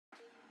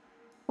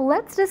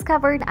Let's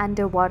discover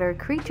underwater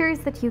creatures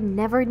that you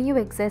never knew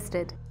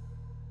existed.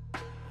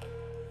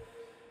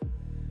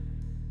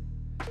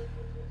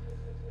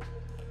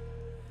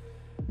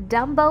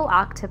 Dumbo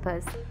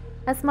octopus.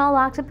 A small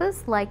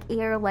octopus like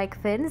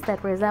ear-like fins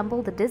that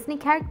resemble the Disney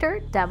character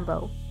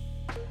Dumbo.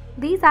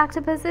 These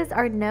octopuses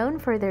are known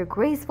for their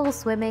graceful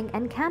swimming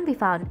and can be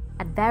found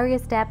at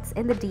various depths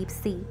in the deep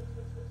sea.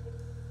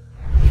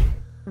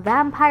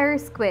 Vampire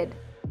squid.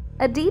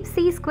 A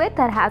deep-sea squid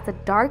that has a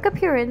dark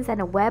appearance and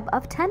a web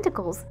of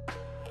tentacles.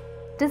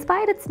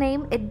 Despite its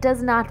name, it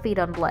does not feed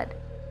on blood.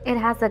 It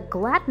has a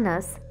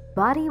gelatinous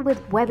body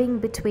with webbing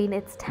between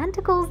its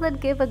tentacles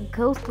that give a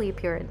ghostly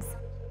appearance.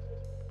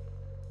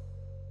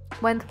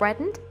 When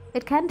threatened,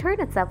 it can turn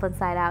itself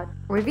inside out,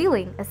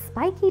 revealing a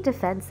spiky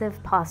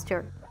defensive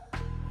posture.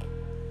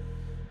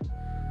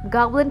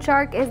 Goblin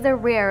shark is a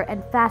rare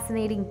and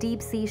fascinating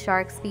deep-sea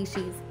shark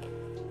species.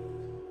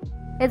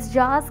 Its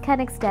jaws can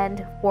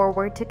extend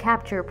forward to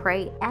capture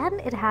prey, and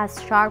it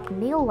has sharp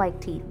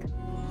nail-like teeth.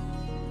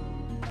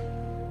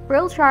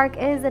 Rill shark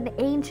is an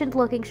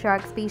ancient-looking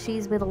shark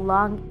species with a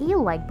long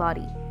eel-like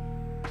body.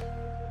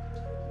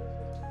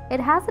 It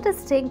has a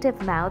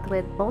distinctive mouth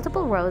with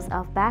multiple rows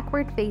of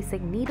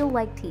backward-facing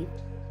needle-like teeth.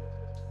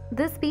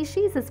 This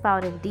species is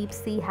found in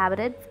deep-sea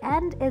habitats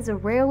and is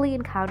rarely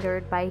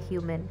encountered by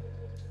human.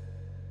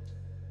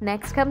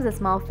 Next comes a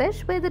small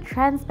fish with a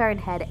transparent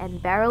head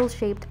and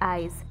barrel-shaped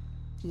eyes.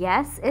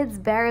 Yes, it's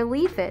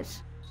barrel fish.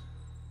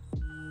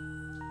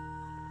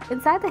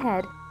 Inside the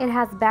head, it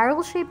has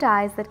barrel-shaped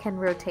eyes that can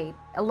rotate,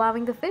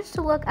 allowing the fish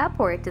to look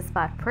upward to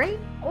spot prey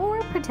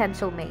or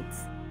potential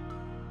mates.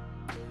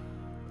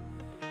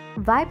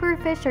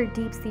 Viperfish are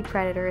deep-sea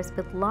predators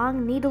with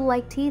long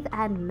needle-like teeth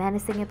and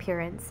menacing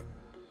appearance.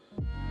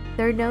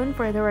 They're known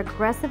for their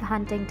aggressive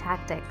hunting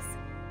tactics.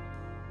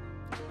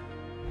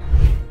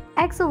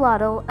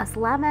 Axolotl, a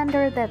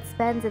salamander that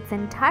spends its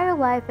entire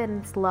life in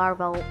its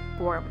larval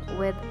form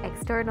with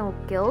external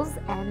gills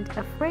and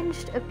a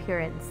fringed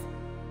appearance.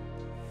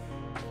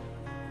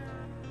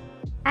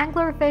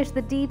 Anglerfish,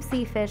 the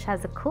deep-sea fish,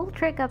 has a cool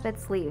trick up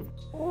its sleeve,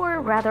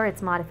 or rather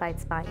its modified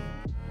spine.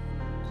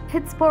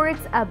 It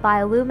sports a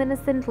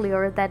bioluminescent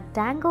lure that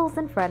dangles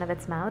in front of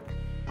its mouth,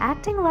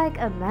 acting like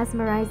a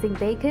mesmerizing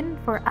beacon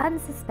for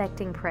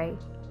unsuspecting prey.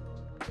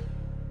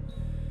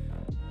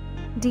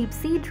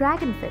 Deep-sea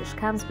dragonfish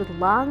comes with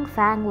long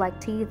fang-like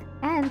teeth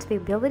and the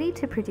ability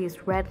to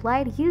produce red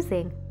light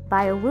using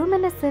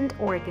bioluminescent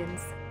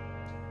organs.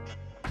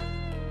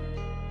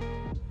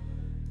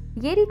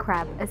 Yeti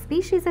crab, a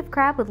species of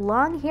crab with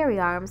long hairy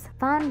arms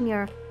found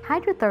near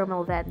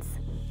hydrothermal vents.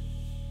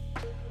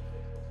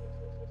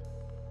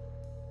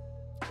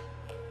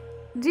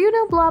 Do you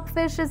know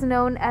blobfish is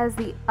known as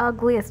the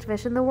ugliest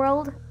fish in the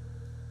world?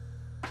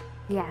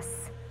 Yes.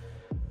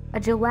 A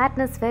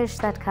gelatinous fish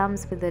that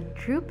comes with a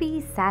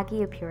droopy,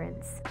 saggy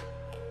appearance.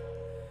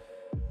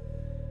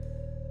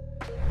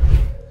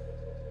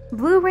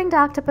 Blue-ringed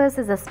octopus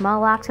is a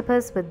small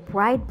octopus with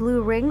bright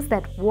blue rings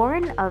that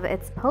warn of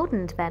its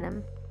potent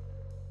venom.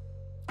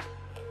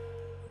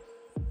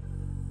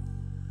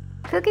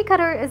 Cookie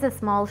cutter is a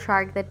small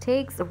shark that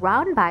takes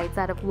round bites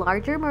out of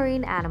larger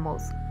marine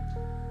animals,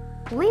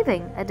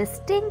 leaving a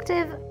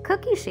distinctive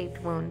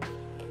cookie-shaped wound.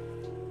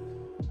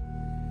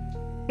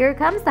 Here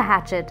comes the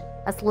hatchet,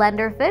 a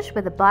slender fish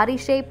with a body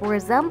shape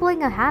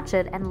resembling a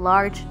hatchet and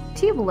large,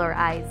 tubular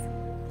eyes.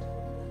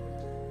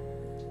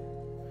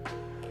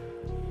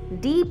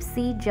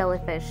 Deep-sea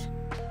jellyfish.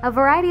 A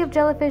variety of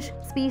jellyfish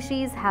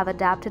species have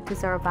adapted to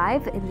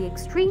survive in the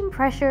extreme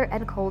pressure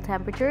and cold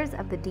temperatures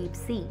of the deep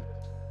sea.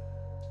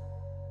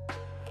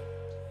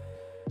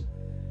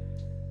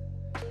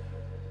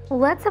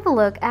 Let's have a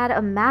look at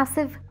a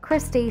massive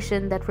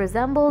crustacean that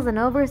resembles an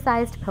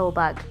oversized pill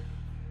bug.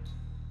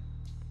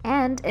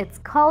 And it's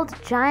called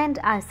giant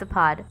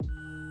isopod.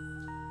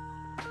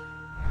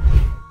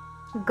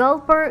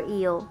 Gulper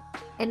eel.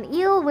 An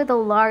eel with a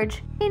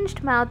large,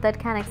 hinged mouth that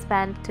can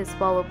expand to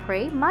swallow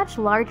prey much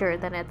larger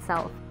than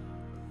itself.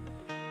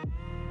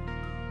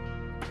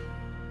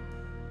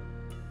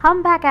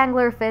 Humpback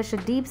anglerfish, a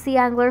deep-sea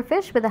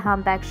anglerfish with a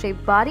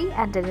humpback-shaped body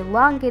and an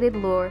elongated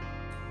lure.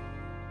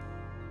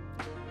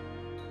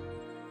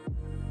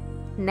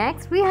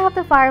 Next, we have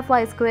the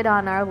firefly squid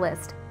on our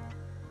list.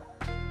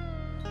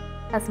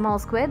 A small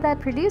squid that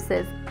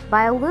produces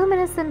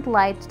bioluminescent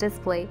light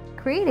display,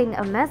 creating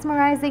a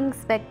mesmerizing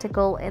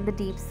spectacle in the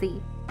deep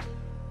sea.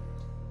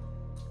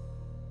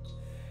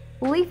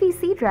 Leafy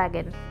sea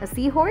dragon, a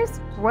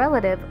seahorse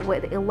relative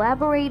with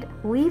elaborate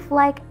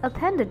leaf-like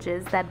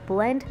appendages that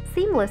blend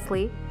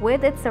seamlessly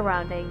with its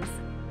surroundings.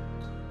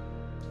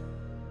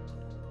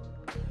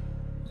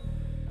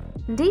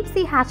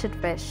 Deep-sea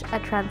hatchetfish, a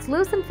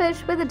translucent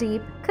fish with a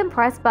deep,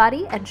 compressed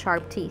body and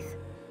sharp teeth.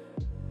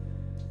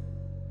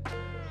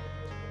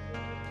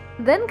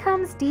 Then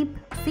comes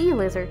deep-sea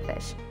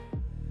lizardfish,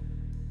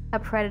 a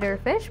predator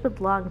fish with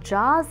long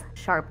jaws,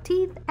 sharp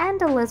teeth,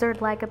 and a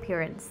lizard-like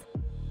appearance.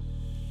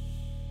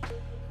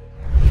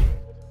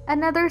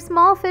 Another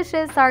small fish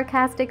is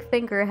sarcastic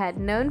fingerhead,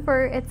 known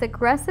for its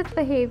aggressive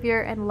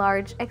behavior and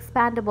large,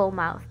 expandable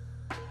mouth.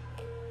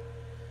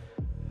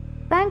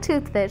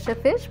 Fangtooth fish, a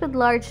fish with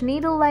large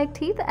needle-like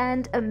teeth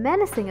and a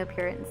menacing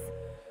appearance.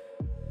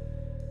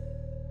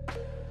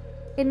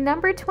 In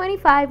number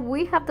 25,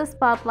 we have the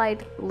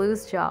spotlight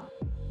loose jaw,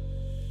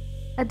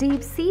 a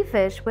deep sea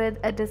fish with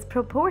a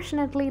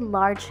disproportionately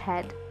large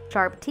head,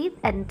 sharp teeth,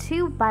 and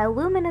two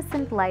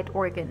bioluminescent light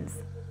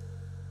organs.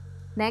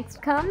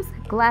 Next comes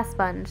glass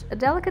sponge, a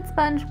delicate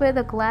sponge with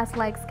a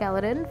glass-like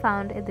skeleton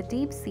found in the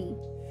deep sea.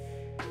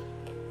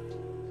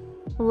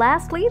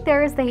 Lastly,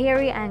 there is the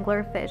hairy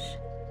anglerfish,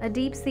 a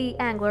deep-sea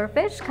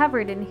anglerfish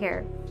covered in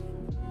hair.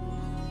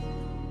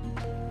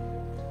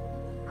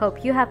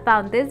 Hope you have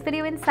found this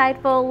video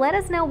insightful. Let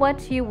us know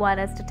what you want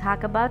us to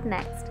talk about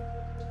next.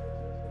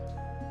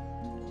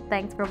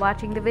 Thanks for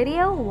watching the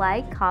video.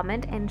 Like,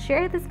 comment, and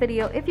share this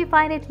video if you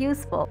find it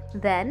useful.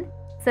 Then,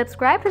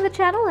 subscribe to the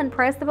channel and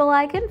press the bell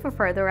icon for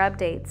further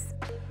updates.